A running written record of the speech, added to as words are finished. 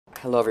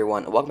Hello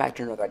everyone, and welcome back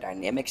to another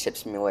Dynamic Ship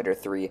Simulator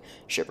 3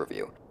 ship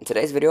review. In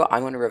today's video, I'm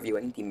going to be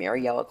reviewing the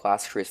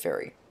Mariella-Class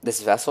Cruiseferry.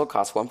 This vessel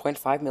costs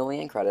 1.5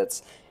 million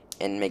credits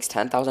and makes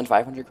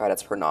 10,500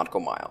 credits per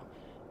nautical mile.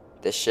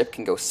 This ship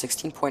can go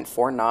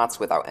 16.4 knots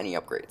without any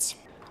upgrades.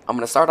 I'm going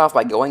to start off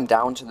by going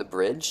down to the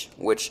bridge,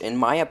 which in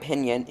my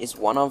opinion is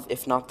one of,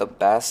 if not the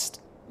best,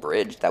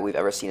 bridge that we've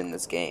ever seen in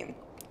this game.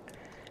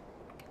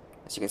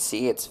 As you can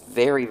see, it's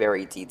very,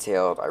 very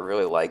detailed. I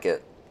really like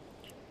it.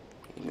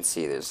 You can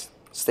see there's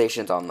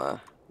stations on the,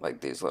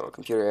 like these little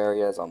computer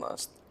areas on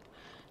the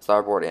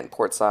starboard and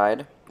port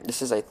side.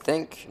 This is, I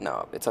think,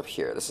 no, it's up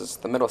here. This is,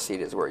 the middle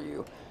seat is where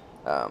you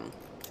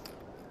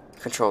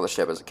control the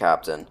ship as a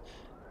captain.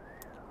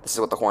 This is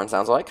what the horn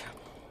sounds like.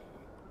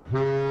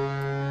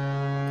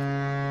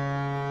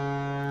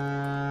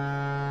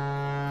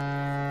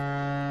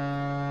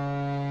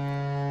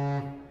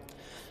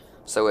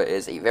 So it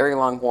is a very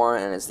long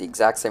horn, and it's the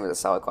exact same as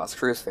the Mariella-Class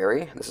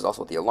Cruiseferry. This is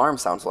also what the alarm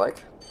sounds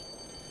like.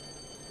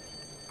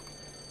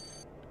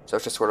 So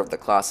it's just sort of the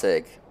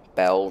classic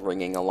bell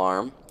ringing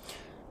alarm.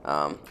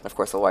 Of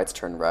course, the lights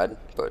turn red,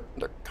 but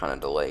they're kind of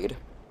delayed.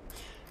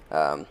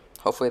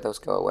 Hopefully those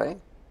go away.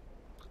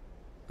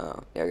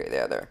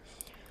 Yeah, there.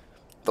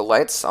 The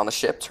lights on the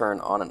ship turn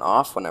on and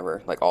off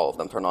whenever, like all of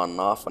them turn on and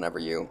off whenever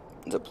you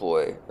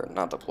deploy, or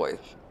not deploy,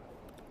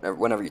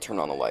 whenever you turn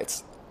on the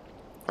lights,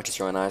 which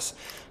is really nice.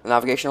 The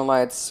navigational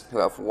lights,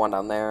 we have one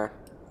down there,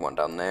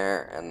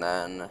 and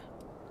then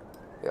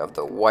we have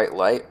the white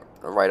light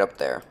right up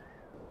there.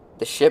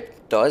 The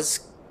ship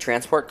does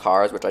transport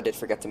cars, which I did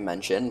forget to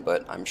mention,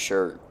 but I'm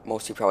sure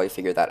most of you probably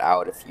figured that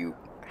out if you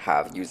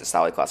have used a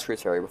Mariella-Class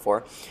Cruiseferry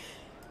before.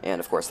 And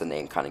of course, the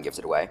name kind of gives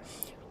it away.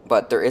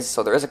 But there is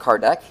a car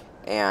deck,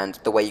 and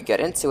the way you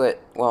get into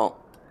it,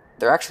 well,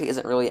 there actually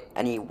isn't really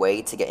any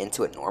way to get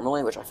into it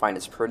normally, which I find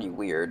is pretty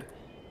weird.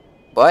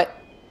 But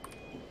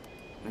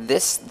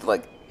this,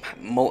 like,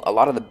 a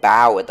lot of the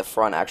bow at the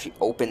front actually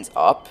opens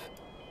up,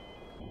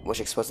 which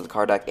exposes the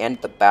car deck, and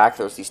at the back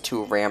there's these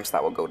two ramps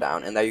that will go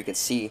down, and there you can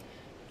see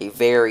a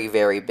very,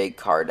 very big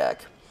car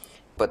deck.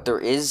 But there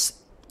is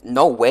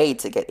no way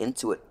to get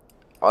into it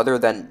other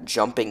than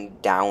jumping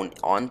down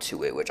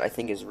onto it, which I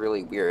think is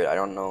really weird. I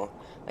don't know,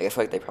 like, I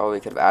feel like they probably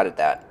could have added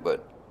that,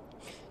 but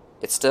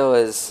it still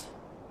is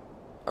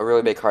a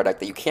really big car deck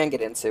that you can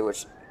get into,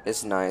 which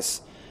is nice.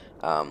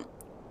 I'm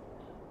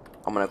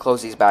going to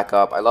close these back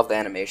up. I love the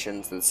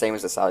animations. They're the same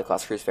as the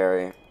Mariella-Class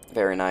Cruiseferry.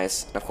 Very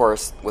nice. And of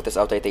course, with this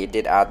update, they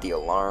did add the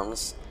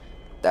alarms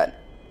that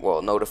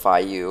will notify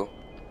you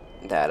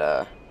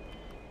that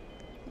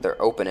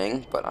they're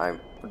opening, but I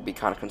would be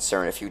kind of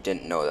concerned if you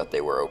didn't know that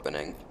they were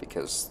opening,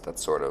 because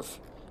that's sort of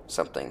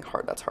something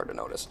that's hard to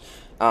notice.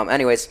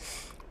 Anyways,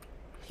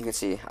 you can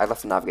see I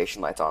left the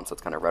navigation lights on, so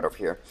it's kind of red over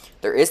here.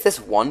 There is this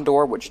one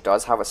door which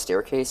does have a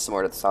staircase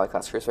similar to the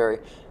Mariella-Class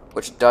Cruiseferry,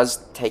 which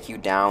does take you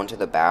down to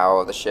the bow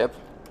of the ship.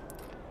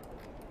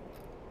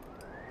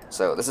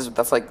 So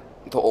that's like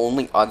the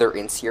only other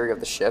interior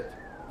of the ship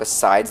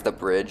besides the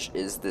bridge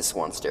is this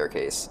one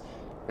staircase,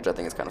 which I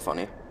think is kind of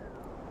funny.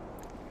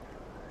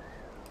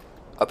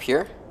 Up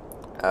here,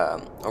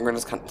 I'm going to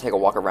just kind of take a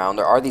walk around.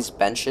 There are these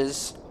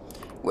benches,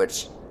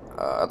 which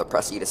are the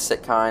press E to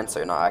sit kind, so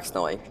you're not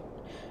accidentally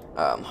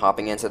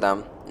hopping into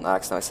them, not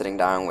accidentally sitting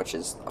down, which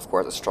is, of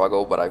course, a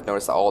struggle, but I've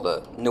noticed that all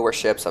the newer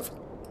ships have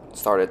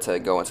started to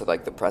go into,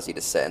 like, the press E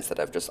to sit instead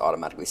of just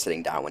automatically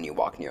sitting down when you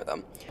walk near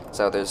them.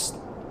 So there's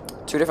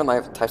two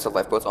different types of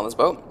lifeboats on this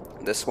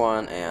boat. This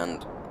one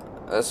and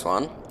this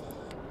one.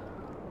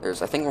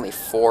 There's, I think, only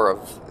 4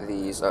 of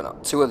these. Oh, no,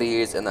 2 of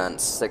these and then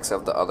 6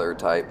 of the other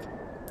type.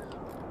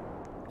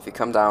 If you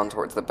come down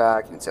towards the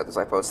back, you can see all these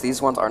lifeboats.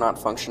 These ones are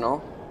not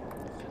functional.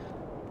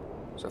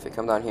 So if you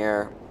come down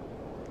here,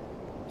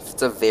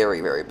 it's a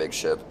very, very big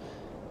ship.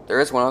 There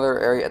is one other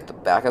area at the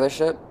back of the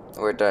ship,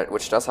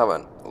 which does have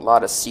a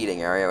lot of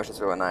seating area, which is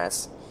really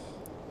nice.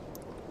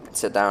 You can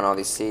sit down on all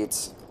these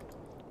seats.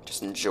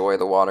 Just enjoy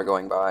the water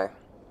going by.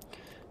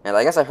 And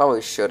I guess I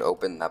probably should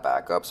open that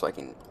back up so I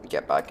can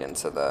get back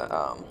into the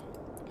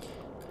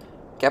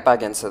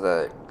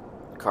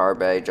car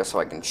bay, just so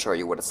I can show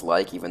you what it's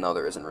like, even though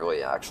there isn't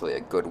really actually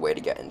a good way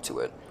to get into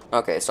it.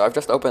 Okay, so I've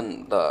just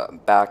opened the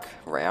back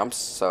ramps,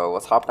 so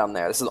let's hop down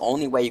there. This is the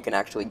only way you can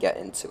actually get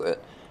into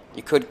it.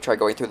 You could try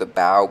going through the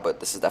bow, but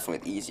this is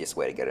definitely the easiest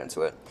way to get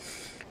into it.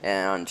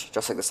 And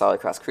just like the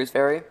Mariella-Class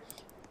Cruiseferry,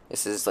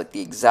 this is like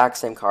the exact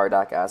same car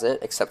deck as it,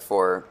 except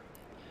for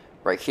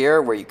right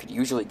here, where you could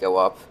usually go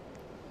up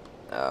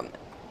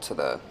to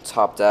the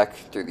top deck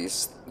through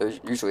these.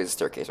 There's usually a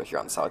staircase right here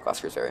on the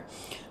Mariella-Class Cruiseferry,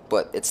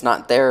 but it's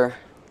not there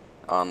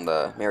on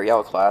the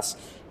Mariella-Class,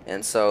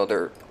 and so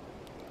there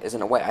isn't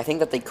a way. I think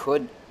that they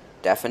could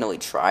definitely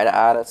try to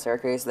add a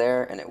staircase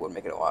there, and it would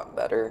make it a lot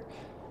better,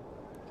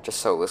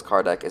 just so this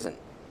car deck isn't,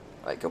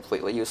 like,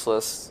 completely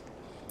useless.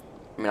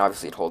 I mean,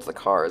 obviously it holds the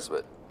cars,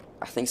 but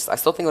I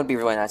still think it would be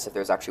really nice if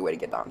there's actually a way to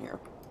get down here.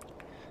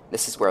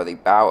 This is where the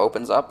bow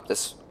opens up.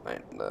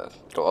 It'll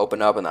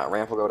open up and that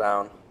ramp will go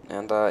down.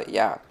 And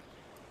yeah,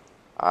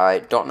 I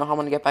don't know how I'm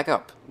gonna get back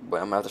up, but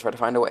I'm gonna have to try to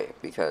find a way,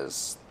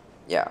 because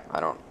Yeah, I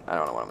don't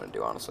know what I'm gonna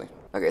do, honestly.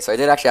 Okay, so I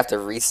did actually have to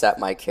reset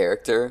my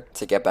character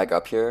to get back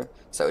up here.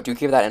 So do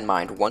keep that in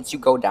mind. Once you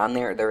go down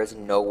there, there is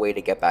no way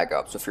to get back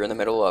up. So if you're in the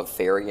middle of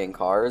ferrying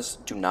cars,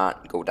 do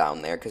not go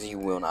down there because you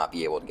will not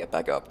be able to get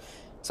back up.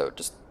 So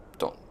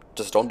don't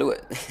just don't do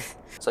it.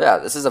 So yeah,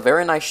 this is a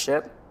very nice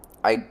ship.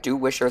 I do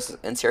wish there was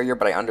interior,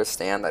 but I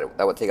understand that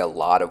that would take a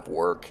lot of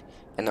work,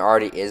 and there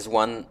already is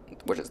one,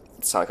 which is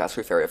Mariella-Class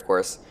Cruiseferry, of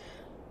course.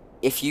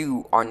 If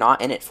you are not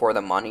in it for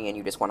the money and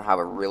you just want to have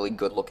a really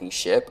good looking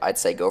ship, I'd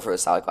say go for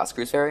the Mariella-Class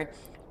Cruiseferry.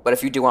 But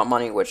if you do want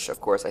money, which of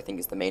course I think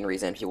is the main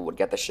reason people would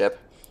get the ship,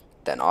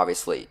 then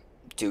obviously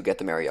do get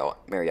the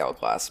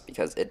Mariella-Class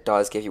because it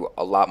does give you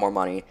a lot more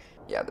money.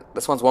 Yeah,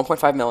 this one's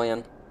 1.5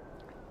 million.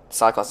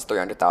 Side class is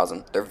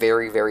 300,000. They're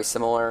very, very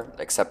similar,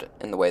 except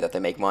in the way that they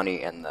make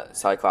money, and the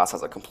side class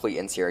has a complete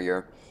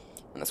interior,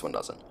 and this one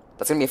doesn't.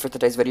 That's going to be it for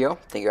today's video.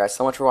 Thank you guys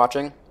so much for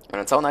watching, and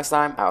until next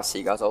time, I'll see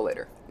you guys all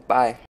later.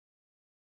 Bye.